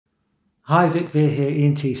Hi, Vic Veer here,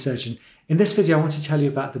 ENT surgeon. In this video, I want to tell you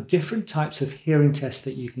about the different types of hearing tests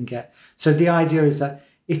that you can get. So the idea is that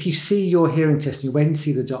if you see your hearing test and you wait and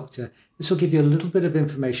see the doctor, this will give you a little bit of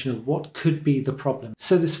information of what could be the problem.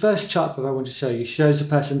 So this first chart that I want to show you shows a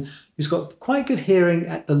person who's got quite good hearing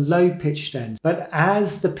at the low pitched end. But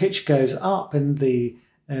as the pitch goes up and the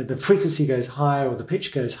frequency goes higher or the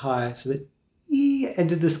pitch goes higher, so the E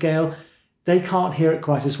end of the scale, they can't hear it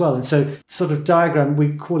quite as well. And so sort of diagram,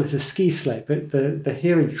 we call it a ski slope, but the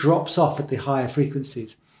hearing drops off at the higher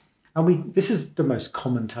frequencies. And this is the most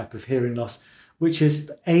common type of hearing loss, which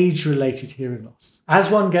is age-related hearing loss. As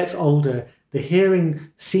one gets older, the hearing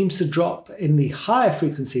seems to drop in the higher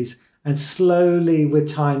frequencies, and slowly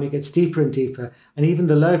with time it gets deeper and deeper, and even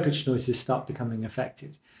the lower pitched noises start becoming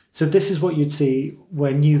affected. So this is what you'd see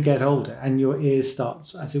when you get older and your ears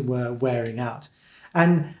start, as it were, wearing out.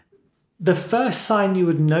 And the first sign you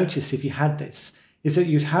would notice if you had this is that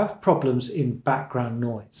you'd have problems in background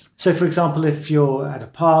noise. So for example, if you're at a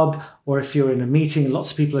pub or if you're in a meeting and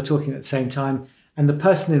lots of people are talking at the same time and the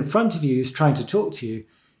person in front of you is trying to talk to you,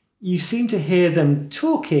 you seem to hear them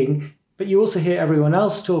talking, but you also hear everyone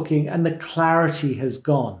else talking and the clarity has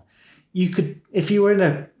gone. You could, if you were in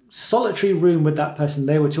a solitary room with that person,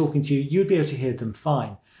 they were talking to you, you'd be able to hear them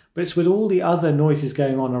fine. But it's with all the other noises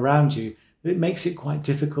going on around you it makes it quite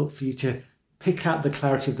difficult for you to pick out the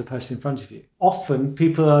clarity of the person in front of you. Often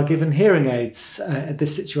people are given hearing aids at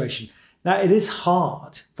this situation. Now it is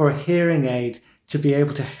hard for a hearing aid to be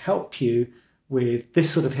able to help you with this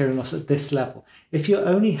sort of hearing loss at this level. If you're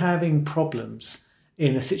only having problems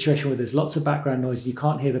in a situation where there's lots of background noise and you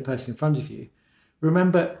can't hear the person in front of you,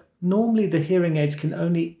 remember normally the hearing aids can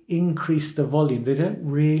only increase the volume. They don't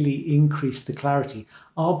really increase the clarity.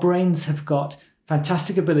 Our brains have got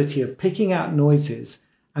fantastic ability of picking out noises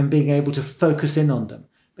and being able to focus in on them.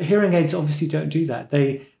 But hearing aids obviously don't do that.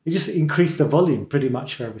 They just increase the volume pretty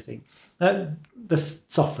much for everything. The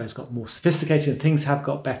software's got more sophisticated and things have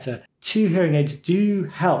got better. Two hearing aids do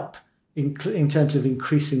help in terms of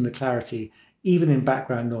increasing the clarity, even in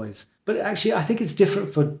background noise. But actually, I think it's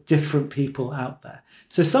different for different people out there.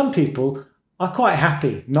 So some people are quite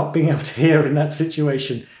happy not being able to hear in that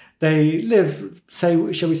situation. They live, shall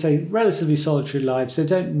we say, relatively solitary lives. They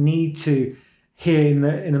don't need to hear in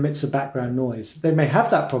the midst of background noise. They may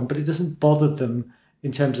have that problem, but it doesn't bother them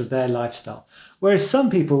in terms of their lifestyle. Whereas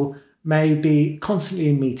some people may be constantly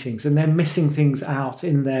in meetings and they're missing things out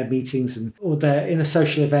in their meetings, or they're in a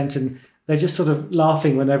social event and they're just sort of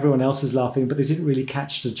laughing when everyone else is laughing, but they didn't really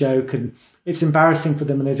catch the joke and it's embarrassing for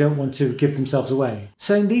them and they don't want to give themselves away.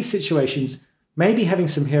 So in these situations, maybe having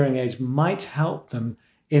some hearing aids might help them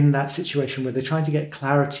in that situation where they're trying to get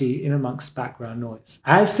clarity in amongst background noise.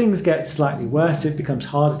 As things get slightly worse, it becomes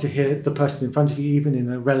harder to hear the person in front of you, even in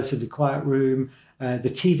a relatively quiet room. The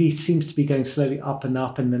TV seems to be going slowly up, and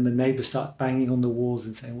then the neighbors start banging on the walls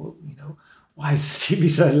and saying, well, you know, why is the TV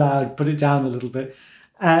so loud? Put it down a little bit.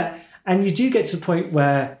 And you do get to the point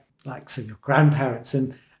where, like, say, your grandparents,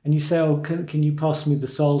 and you say, oh, can you pass me the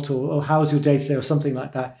salt, or how's your day today, or something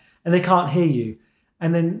like that, and they can't hear you.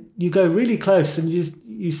 And then you go really close and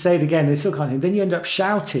you say it again, they still can't hear. Then you end up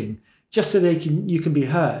shouting just so you can be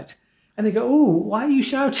heard. And they go, oh, why are you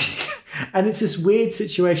shouting? And it's this weird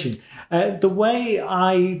situation. The way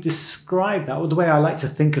I describe that, or the way I like to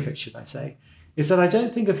think of it, should I say, is that I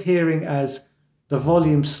don't think of hearing as the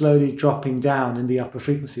volume slowly dropping down in the upper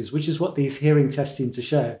frequencies, which is what these hearing tests seem to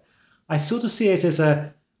show. I sort of see it as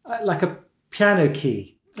like a piano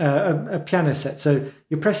key. A piano set. So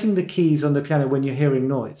you're pressing the keys on the piano when you're hearing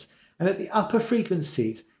noise. And at the upper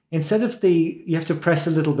frequencies, instead of you have to press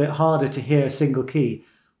a little bit harder to hear a single key,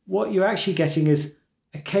 what you're actually getting is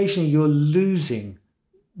occasionally you're losing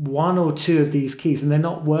one or two of these keys and they're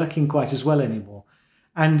not working quite as well anymore.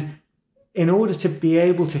 And in order to be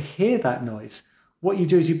able to hear that noise, what you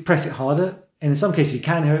do is you press it harder. And in some cases you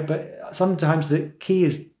can hear it, but sometimes the key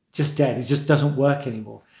is just dead. It just doesn't work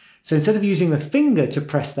anymore. So instead of using the finger to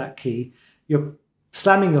press that key, you're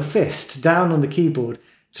slamming your fist down on the keyboard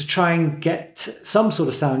to try and get some sort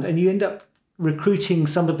of sound, and you end up recruiting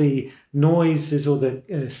some of the noises or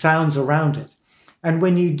the sounds around it. And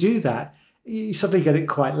when you do that, you suddenly get it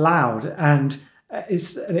quite loud, and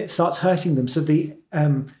it starts hurting them. So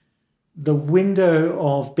the window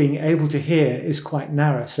of being able to hear is quite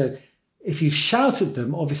narrow. So if you shout at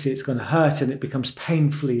them, obviously it's going to hurt and it becomes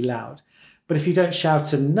painfully loud. But if you don't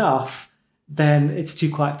shout enough, then it's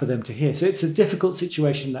too quiet for them to hear. So it's a difficult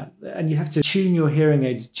situation, and you have to tune your hearing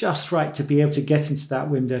aids just right to be able to get into that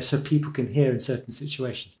window so people can hear in certain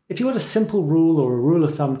situations. If you want a simple rule or a rule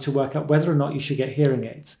of thumb to work out whether or not you should get hearing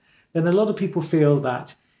aids, then a lot of people feel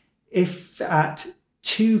that if at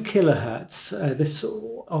 2 kilohertz, this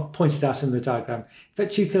I'll point it out in the diagram, if at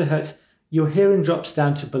 2 kilohertz your hearing drops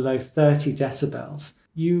down to below 30 decibels,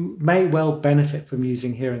 you may well benefit from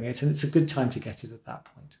using hearing aids, and it's a good time to get it at that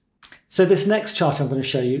point. So this next chart I'm going to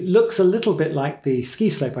show you looks a little bit like the ski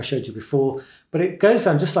slope I showed you before, but it goes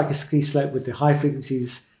down just like a ski slope with the high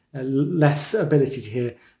frequencies, less ability to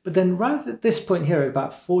hear. But then right at this point here, at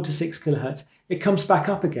about 4 to 6 kilohertz, it comes back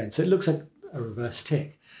up again. So it looks like a reverse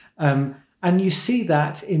tick. And you see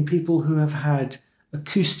that in people who have had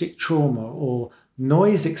acoustic trauma or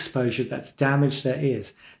noise exposure that's damaged their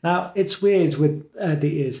ears. Now, it's weird with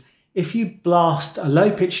the ears. If you blast a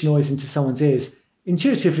low-pitched noise into someone's ears,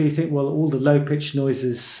 intuitively you think, well, all the low-pitched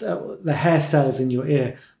noises, the hair cells in your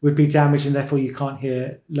ear would be damaged and therefore you can't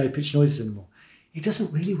hear low-pitched noises anymore. It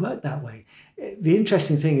doesn't really work that way. The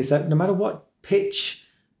interesting thing is that no matter what pitch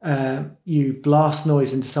you blast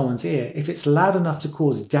noise into someone's ear, if it's loud enough to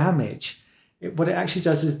cause damage, what it actually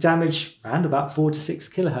does is damage around about 4 to 6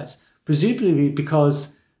 kilohertz, presumably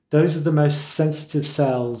because those are the most sensitive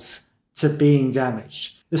cells to being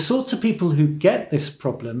damaged. The sorts of people who get this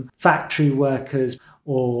problem, factory workers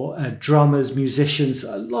or drummers, musicians,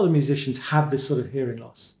 a lot of musicians have this sort of hearing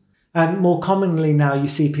loss. And more commonly now you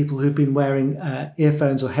see people who've been wearing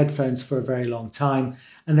earphones or headphones for a very long time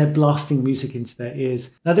and they're blasting music into their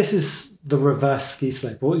ears. Now this is the reverse ski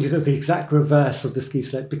slope, or the exact reverse of the ski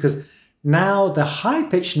slope, because now the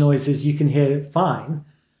high-pitched noises you can hear fine,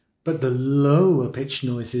 but the lower pitched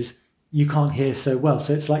noises you can't hear so well.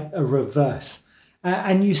 So it's like a reverse.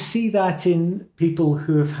 And you see that in people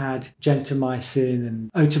who have had gentamicin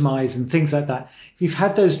and otomize and things like that. If you've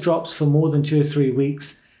had those drops for more than 2 or 3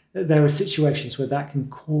 weeks, there are situations where that can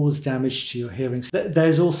cause damage to your hearing.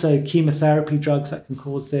 There's also chemotherapy drugs that can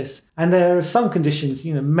cause this. And there are some conditions,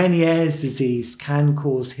 Meniere's disease can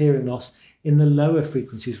cause hearing loss in the lower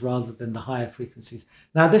frequencies rather than the higher frequencies.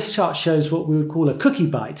 Now this chart shows what we would call a cookie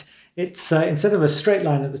bite. It's instead of a straight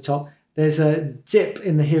line at the top, there's a dip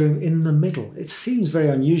in the hearing in the middle. It seems very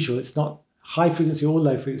unusual. It's not high frequency or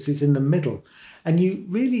low frequency, it's in the middle. And you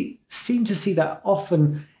really seem to see that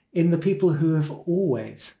often in the people who have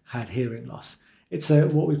always had hearing loss. It's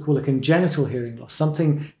what we call a congenital hearing loss,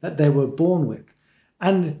 something that they were born with.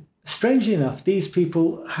 And strangely enough, these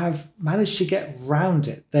people have managed to get round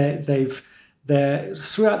it.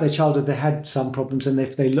 Throughout their childhood, they had some problems, and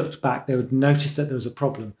if they looked back, they would notice that there was a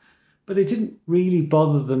problem. But they didn't really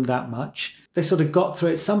bother them that much. They sort of got through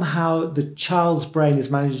it. Somehow the child's brain has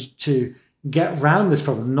managed to get round this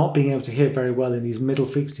problem, not being able to hear very well in these middle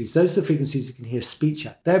frequencies. Those are the frequencies you can hear speech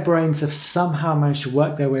at. Their brains have somehow managed to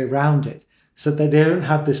work their way around it so that they don't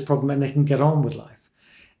have this problem and they can get on with life.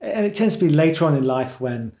 And it tends to be later on in life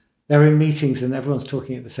when they're in meetings and everyone's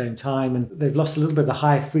talking at the same time and they've lost a little bit of the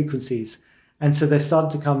higher frequencies. And so they start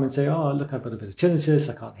to come and say, oh, look, I've got a bit of tinnitus.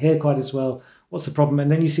 I can't hear quite as well. What's the problem? And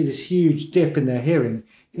then you see this huge dip in their hearing.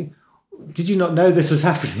 Did you not know this was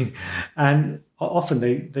happening? And often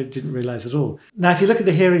they didn't realize at all. Now, if you look at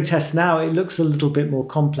the hearing test now, it looks a little bit more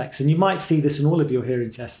complex. And you might see this in all of your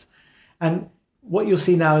hearing tests. And what you'll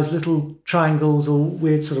see now is little triangles or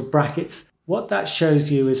weird sort of brackets. What that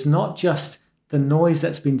shows you is not just the noise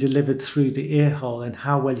that's been delivered through the ear hole and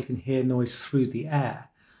how well you can hear noise through the air.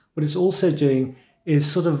 What it's also doing is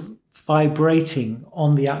sort of vibrating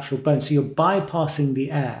on the actual bone. So you're bypassing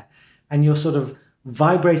the air and you're sort of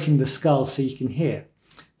vibrating the skull so you can hear.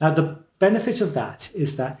 Now, the benefit of that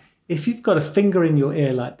is that if you've got a finger in your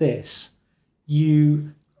ear like this,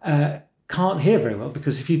 you can't hear very well,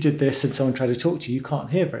 because if you did this and someone tried to talk to you, you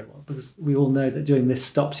can't hear very well, because we all know that doing this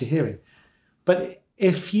stops your hearing. But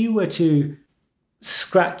if you were to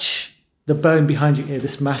scratch the bone behind your ear,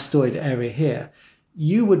 this mastoid area here,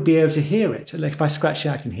 you would be able to hear it. Like if I scratch it,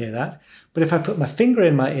 I can hear that. But if I put my finger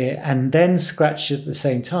in my ear and then scratch it at the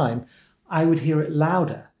same time, I would hear it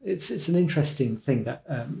louder. It's an interesting thing, that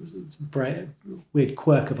weird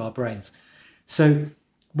quirk of our brains. So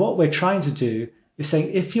what we're trying to do is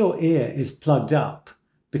saying, if your ear is plugged up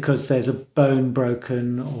because there's a bone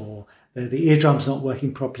broken, or the eardrum's not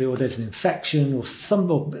working properly, or there's an infection, or some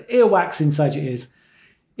earwax inside your ears,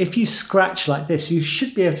 if you scratch like this, you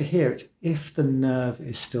should be able to hear it if the nerve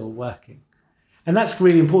is still working. And that's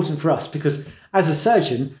really important for us, because as a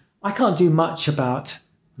surgeon, I can't do much about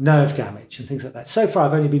nerve damage and things like that. So far,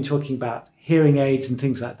 I've only been talking about hearing aids and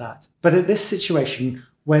things like that. But at this situation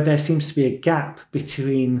where there seems to be a gap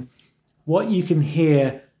between what you can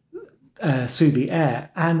hear through the air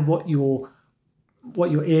and what your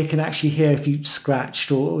ear can actually hear if you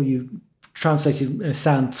scratched or you translated a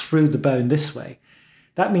sound through the bone this way,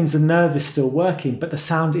 that means the nerve is still working, but the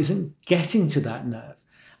sound isn't getting to that nerve.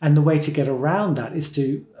 And the way to get around that is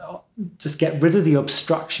to just get rid of the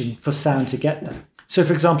obstruction for sound to get there. So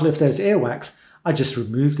for example, if there's earwax, I just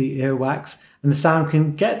remove the earwax and the sound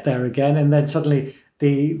can get there again. And then suddenly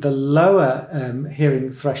the lower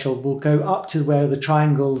hearing threshold will go up to where the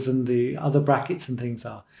triangles and the other brackets and things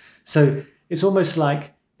are. So it's almost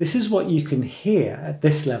like this is what you can hear at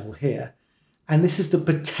this level here. And this is the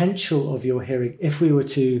potential of your hearing if we were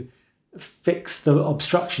to fix the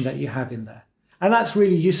obstruction that you have in there. And that's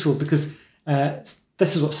really useful because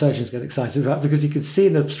this is what surgeons get excited about, because you can see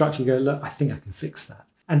the obstruction, you go, look, I think I can fix that.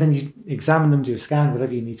 And then you examine them, do a scan,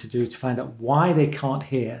 whatever you need to do to find out why they can't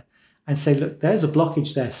hear, and say, look, there's a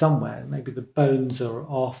blockage there somewhere. Maybe the bones are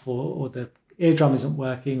off, or the eardrum isn't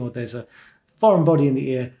working, or there's a foreign body in the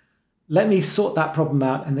ear. Let me sort that problem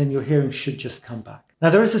out, and then your hearing should just come back. Now,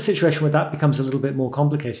 there is a situation where that becomes a little bit more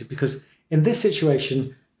complicated, because in this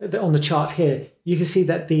situation, on the chart here, you can see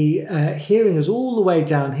that the hearing is all the way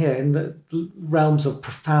down here in the realms of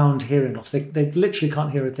profound hearing loss. They literally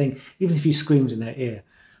can't hear a thing, even if you screamed in their ear.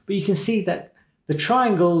 But you can see that the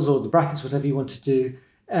triangles or the brackets, whatever you want to do,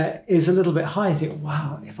 is a little bit high. I think,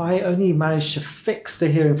 wow, if I only manage to fix the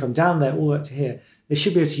hearing from down there all the way up to here, they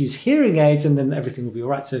should be able to use hearing aids and then everything will be all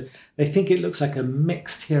right. So they think it looks like a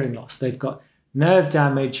mixed hearing loss. They've got nerve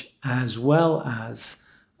damage as well as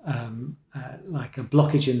like a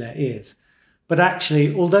blockage in their ears. But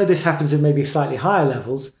actually, although this happens in maybe slightly higher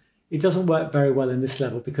levels, it doesn't work very well in this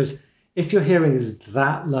level, because if your hearing is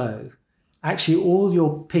that low, actually all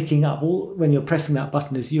you're picking up when you're pressing that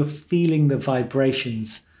button is you're feeling the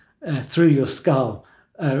vibrations through your skull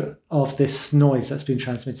of this noise that's been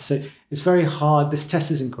transmitted. So it's very hard. This test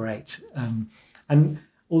isn't great. And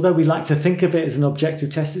although we like to think of it as an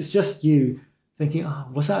objective test, it's just you thinking, oh,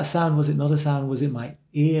 was that a sound? Was it not a sound? Was it my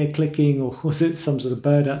ear clicking, or was it some sort of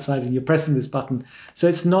bird outside and you're pressing this button? So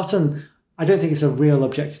it's not I don't think it's a real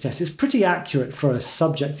objective test. It's pretty accurate for a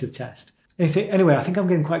subjective test. Anyway, I think I'm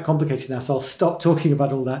getting quite complicated now, so I'll stop talking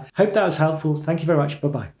about all that. Hope that was helpful. Thank you very much.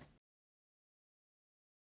 Bye-bye.